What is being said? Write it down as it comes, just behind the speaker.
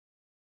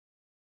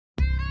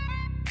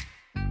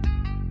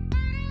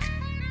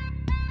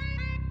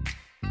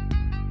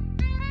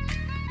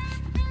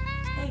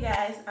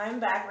Guys,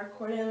 I'm back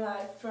recording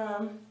live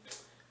from,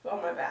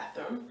 my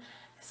bathroom.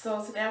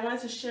 So today I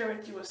wanted to share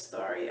with you a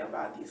story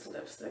about these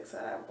lipsticks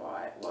that I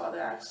bought. Well,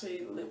 they're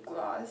actually lip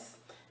gloss,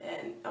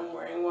 and I'm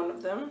wearing one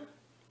of them.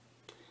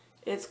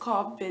 It's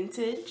called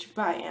Vintage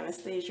by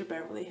Anastasia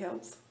Beverly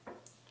Hills.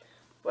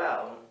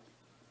 Well,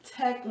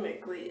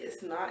 technically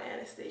it's not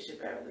Anastasia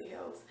Beverly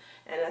Hills,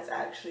 and that's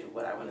actually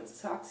what I wanted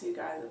to talk to you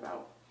guys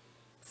about.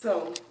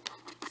 So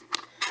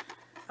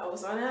I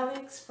was on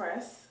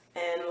Aliexpress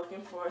and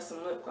looking for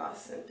some lip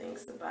gloss and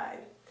things to buy,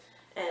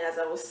 and as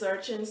I was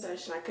searching,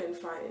 I couldn't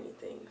find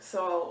anything.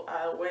 So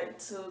I went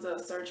to the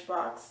search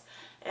box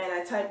and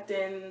I typed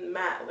in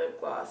matte lip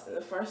gloss, and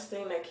the first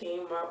thing that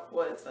came up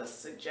was a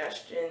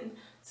suggestion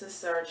to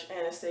search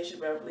Anastasia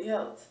Beverly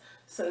Hills.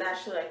 So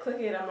naturally I click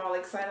it, I'm all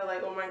excited,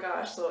 like, oh my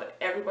gosh, so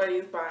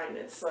everybody's buying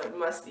it, so it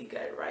must be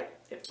good, right?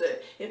 If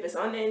it's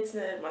on the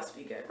internet, it must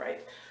be good,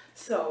 right?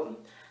 So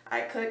I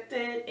clicked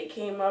it, it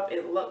came up,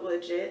 it looked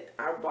legit,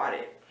 I bought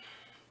it.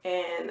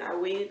 And I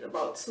waited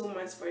about 2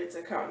 months for it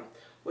to come.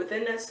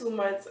 Within that 2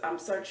 months, I'm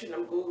searching,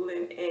 I'm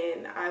Googling,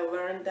 and I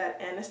learned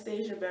that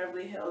Anastasia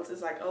Beverly Hills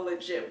is like a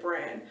legit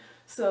brand.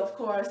 So of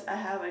course, I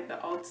had like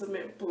the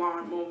ultimate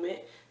blonde moment,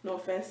 no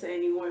offense to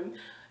anyone,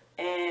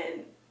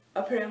 and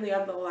apparently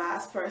I'm the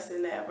last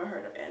person that ever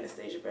heard of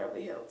Anastasia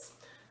Beverly Hills.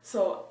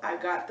 So I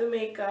got the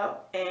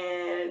makeup,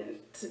 and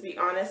to be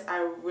honest, I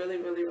really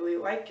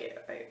like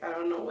it. I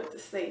don't know what to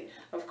say.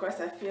 Of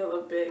course, I feel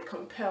a bit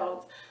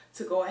compelled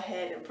to go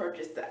ahead and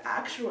purchase the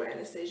actual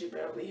Anastasia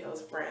Beverly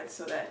Hills brand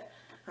so that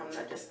I'm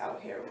not just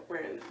out here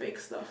wearing the fake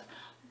stuff.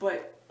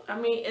 But I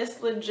mean,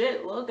 it's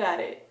legit. Look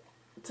at it.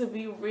 To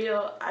be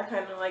real, I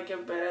kind of like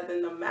it better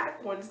than the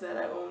MAC ones that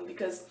I own,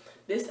 because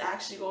this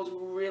actually goes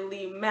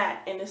really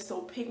matte and it's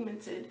so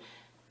pigmented.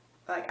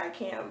 Like, I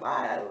can't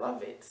lie, I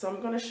love it. So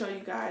I'm going to show you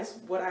guys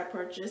what I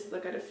purchased.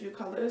 Look at a few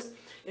colors.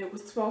 It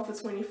was $12 for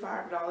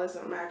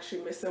 $25. I'm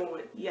actually missing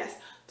one. Yes,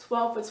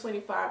 $12 for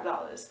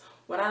 $25.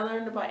 When I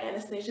learned about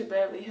Anastasia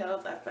Beverly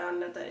Hills, I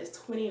found out that it's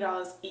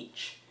 $20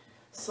 each.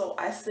 So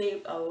I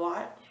saved a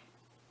lot.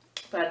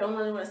 But I don't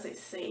really want to say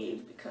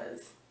save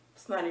because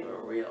it's not even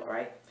real,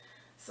 right?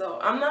 So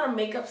I'm not a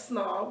makeup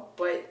snob,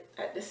 but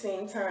at the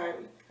same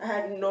time, I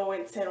had no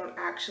intent on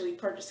actually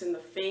purchasing the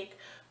fake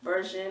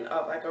version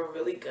of like a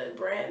really good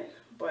brand.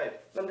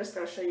 But I'm just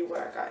going to show you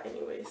what I got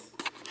anyways.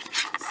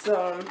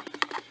 So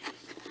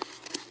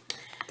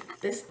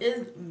this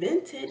is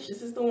Vintage.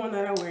 This is the one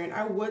that I'm wearing.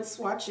 I would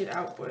swatch it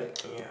out,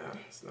 but yeah,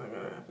 it's not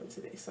gonna happen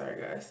today.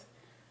 Sorry, guys.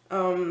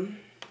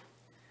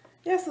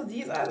 Yeah, so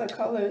these are the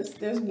colors.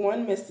 There's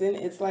one missing.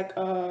 It's like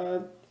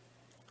a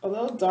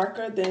little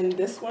darker than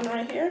this one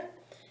right here.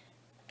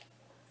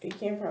 You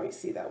can't probably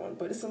see that one,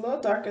 but it's a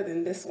little darker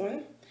than this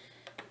one.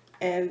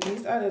 And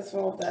these are the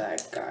 12 that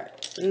I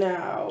got.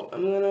 Now,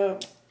 I'm gonna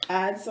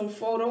add some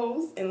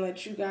photos and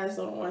let you guys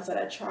know the ones that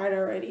I tried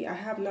already. I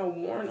have not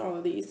worn all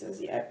of these as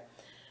yet,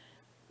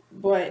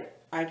 but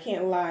I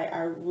can't lie, I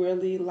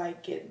really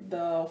like it.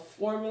 The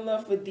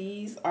formula for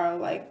these are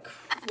like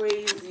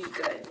crazy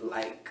good.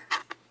 Like,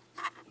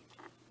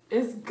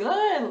 it's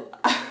good.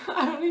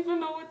 I don't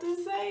even know what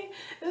to say.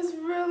 It's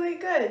really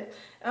good.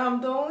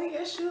 The only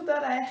issue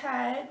that I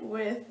had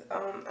with,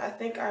 I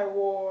think I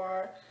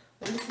wore,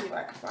 let me see if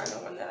I can find the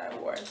one that I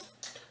wore.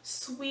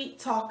 Sweet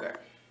Talker.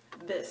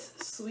 This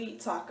Sweet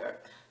Talker.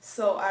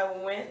 So I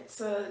went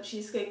to the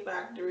Cheesecake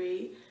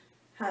Factory,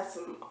 had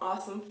some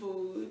awesome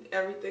food,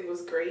 everything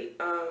was great,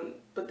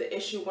 but the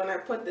issue when I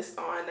put this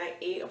on, I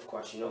ate, of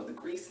course, you know, the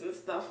grease and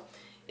stuff,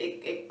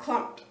 it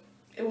clumped.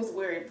 It was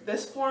weird.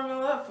 This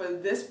formula for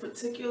this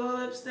particular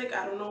lipstick,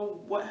 I don't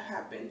know what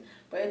happened,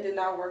 but it did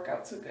not work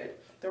out too good.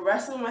 The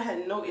rest of them I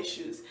had no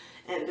issues,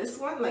 and this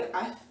one, like,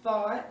 I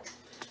thought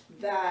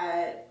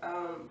that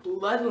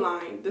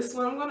Bloodline, this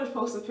one, I'm going to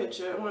post a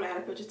picture, I'm going to add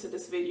a picture to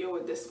this video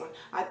with this one.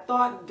 I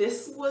thought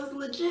this was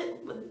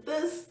legit, but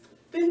this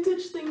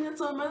Vintage thing that's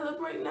on my lip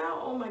right now,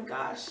 oh my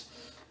gosh,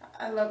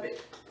 I love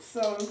it.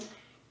 So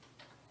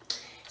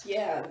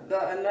yeah,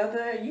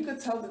 you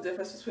could tell the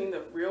difference between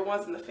the real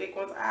ones and the fake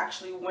ones. I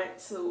actually went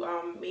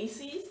to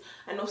Macy's.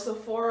 I know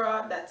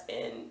Sephora,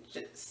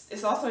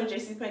 it's also in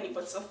JCPenney,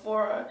 but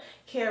Sephora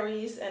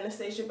carries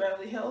Anastasia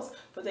Beverly Hills,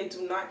 but they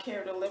do not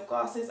carry the lip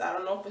glosses. I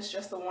don't know if it's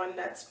just the one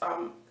that's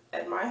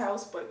at my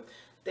house, but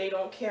they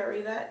don't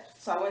carry that.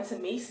 So I went to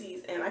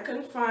Macy's and I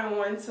couldn't find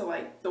one to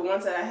like the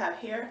ones that I have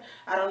here.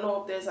 I don't know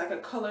if there's like a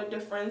color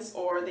difference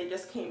or they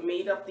just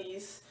made up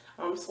these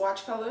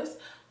swatch colors,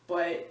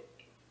 but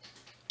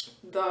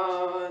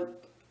the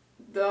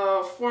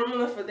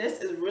formula for this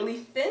is really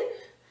thin.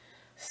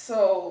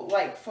 So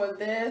like for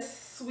this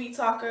Sweet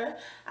Talker,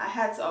 I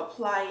had to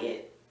apply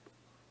it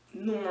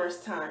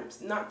numerous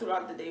times, not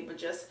throughout the day, but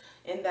just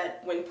in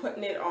that when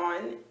putting it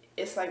on,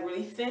 it's like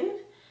really thin.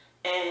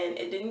 And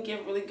it didn't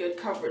give really good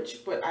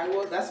coverage, but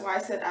that's why I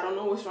said I don't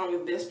know what's wrong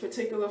with this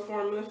particular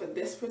formula for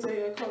this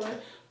particular color,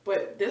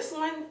 but this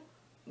one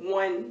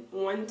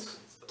won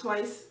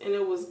twice and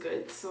it was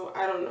good, so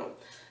I don't know.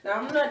 Now,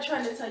 I'm not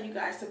trying to tell you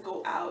guys to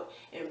go out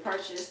and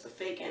purchase the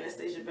fake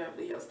Anastasia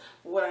Beverly Hills.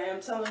 What I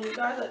am telling you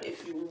guys, that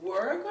if you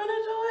were going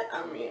to do it,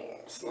 I mean,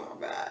 it's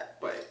not bad.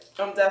 But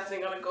I'm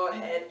definitely going to go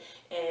ahead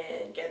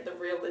and get the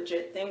real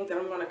legit thing. Then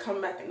I'm going to come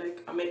back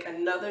and make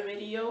another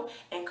video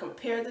and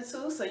compare the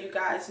two so you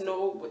guys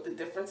know what the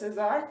differences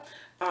are.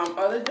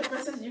 Other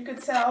differences you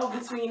could tell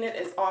between it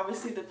is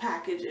obviously the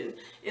packaging.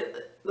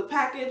 The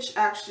package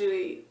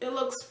actually, it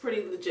looks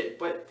pretty legit,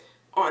 but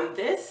on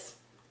this,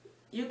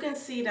 you can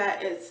see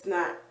that it's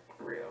not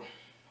real.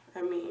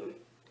 I mean,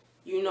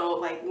 you know,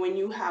 like when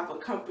you have a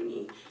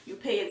company, you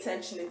pay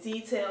attention to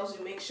details,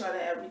 you make sure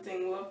that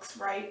everything looks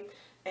right.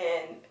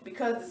 And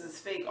because this is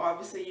fake,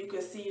 obviously you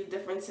can see the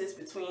differences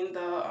between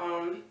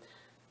the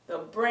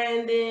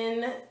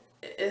branding.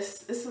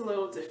 It's a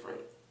little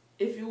different.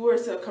 If you were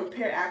to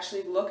compare,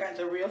 actually look at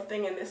the real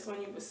thing and this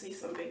one, you would see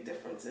some big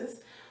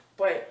differences.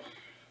 But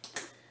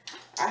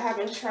I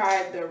haven't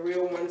tried the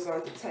real ones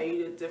on to tell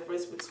you the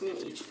difference between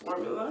each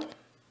formula.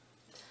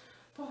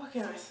 But what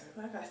can I say?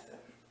 Like I said,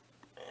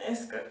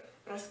 it's good.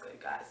 It's good,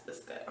 guys. It's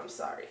good. I'm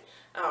sorry.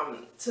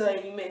 To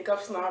any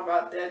makeup snob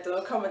out there,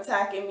 don't come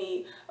attacking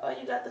me. Oh,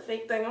 you got the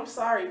fake thing. I'm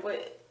sorry,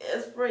 but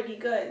it's pretty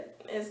good.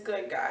 It's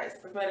good, guys.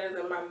 Better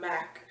than my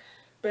MAC.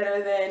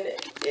 Better than,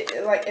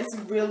 it's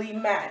really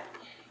matte.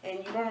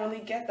 And you don't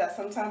really get that.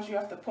 Sometimes you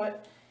have to put,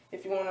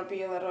 if you want to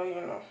be a little, you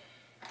know,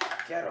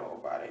 ghetto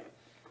about it,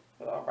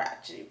 a little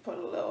ratchet, put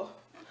a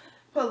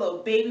little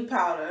baby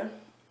powder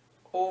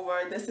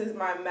over. This is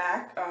my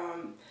MAC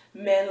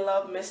Men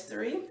Love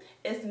Mystery.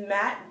 It's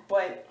matte,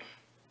 but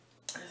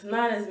it's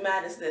not as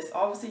matte as this.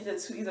 Obviously,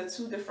 these are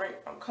two different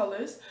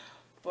colors,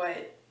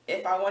 but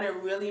if I want it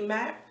really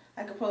matte,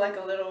 I could put like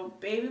a little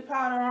baby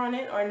powder on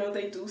it, or I know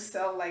they do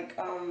sell like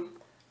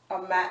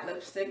a matte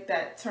lipstick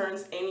that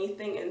turns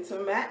anything into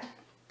matte,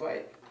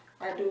 but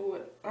I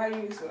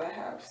use what I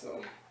have,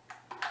 so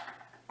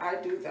I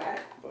do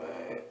that.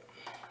 But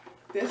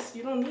this,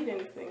 you don't need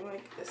anything,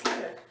 like it's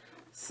here.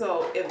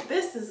 So if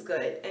this is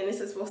good and this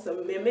is supposed to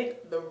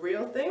mimic the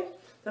real thing,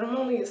 then I'm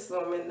only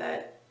assuming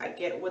that I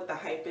get what the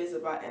hype is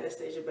about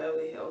Anastasia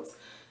Beverly Hills.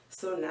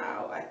 So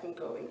now I can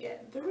go and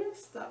get the real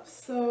stuff.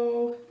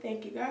 So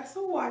thank you guys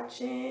for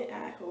watching.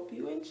 I hope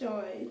you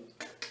enjoyed.